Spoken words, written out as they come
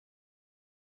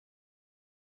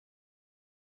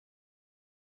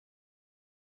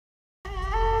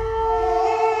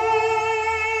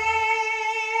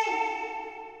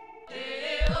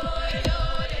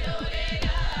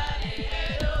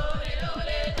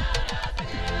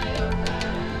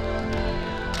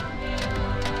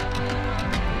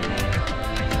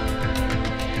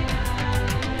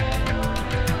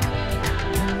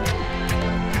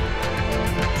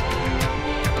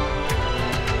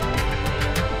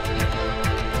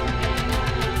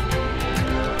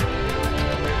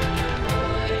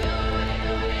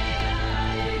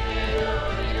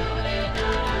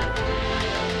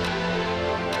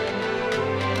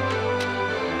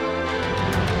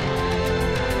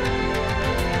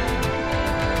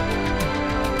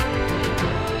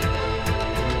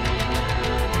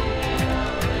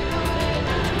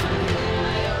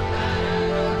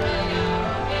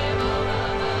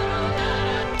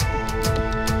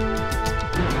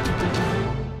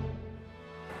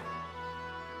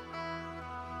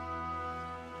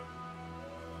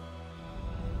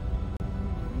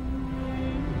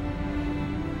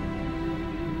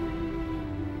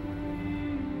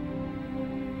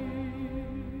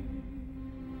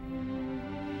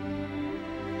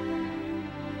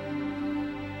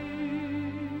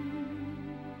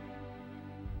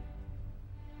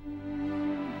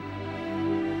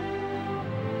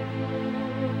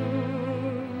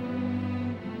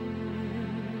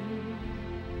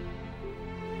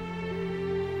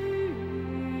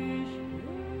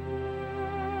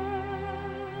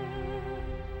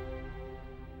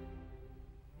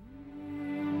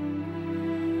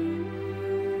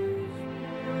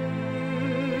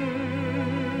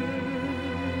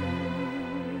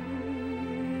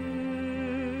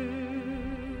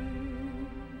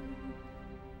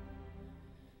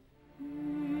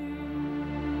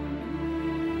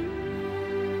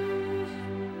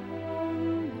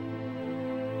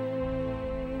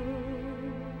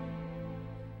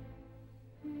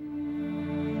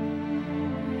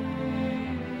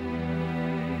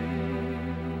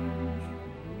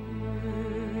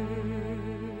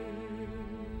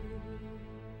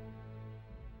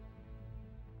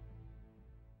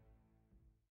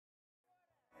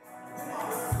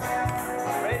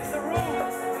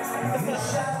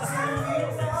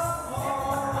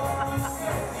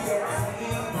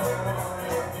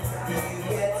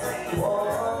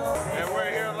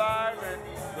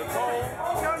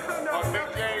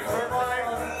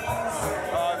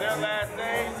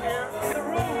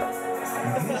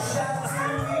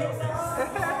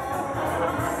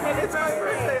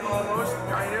almost,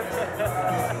 kind of.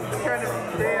 It's kind of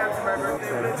day after my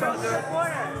birthday, but it's all good.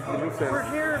 We're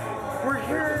here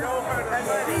at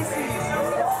Cece's.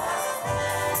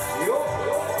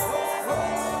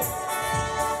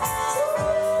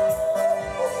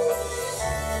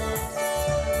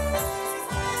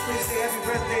 Please say happy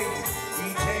birthday,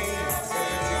 DJ.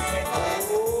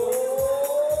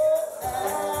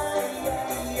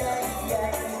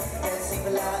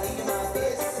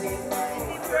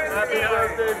 Happy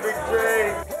birthday, Big J.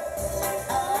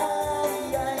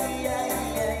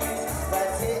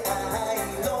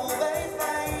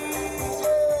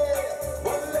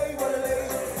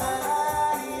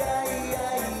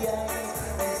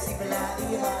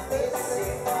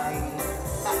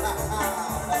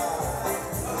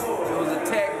 It was a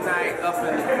tech night up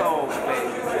in the cold,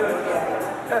 baby.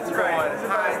 That's right.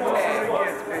 High tech.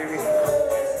 Yes, baby.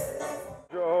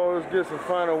 Joe, let's get some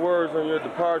final words on your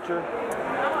departure.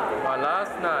 My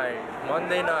last night,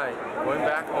 Monday night, going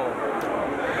back home.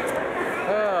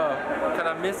 Kind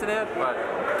of missing it, but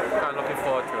kind of looking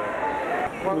forward to it.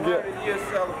 100-year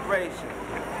celebration.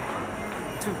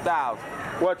 2000.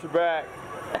 Watch your back.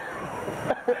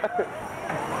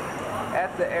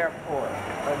 At the airport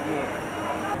again.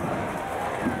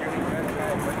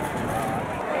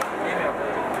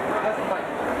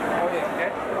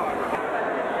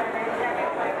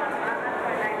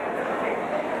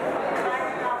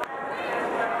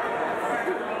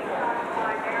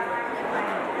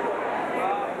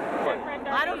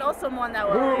 I don't know someone that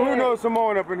will. Who knows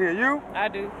Samoan up in here? You? I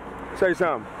do. Say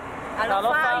something.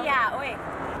 Alo Faya, oi.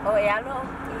 Oh, alo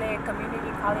le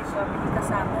community college of American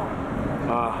Samoa.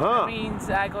 Uh-huh. Means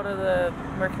I go to the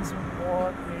American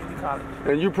Samoa Community College.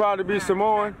 And you proud to be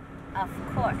Samoan? Of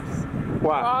course.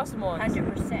 Why? All Samoans.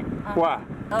 100%. Why?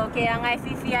 Okay, ang ay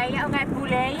fifiaya, ang ay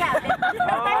puleya.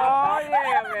 Oh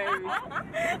yeah, baby.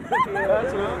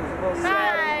 That's what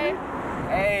Hi.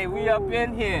 Hey, we up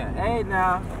in here. Hey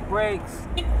now, breaks.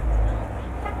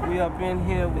 We up in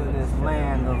here with this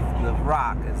land of the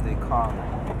rock, as they call it.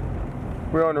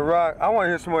 We're on the rock. I want to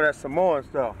hear some more of that Samoan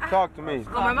stuff. Talk to me.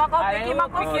 Oh, there they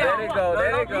go, there they go.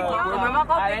 There they go.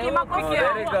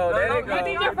 There they go, there they go. You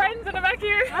think your friends in the back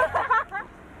here?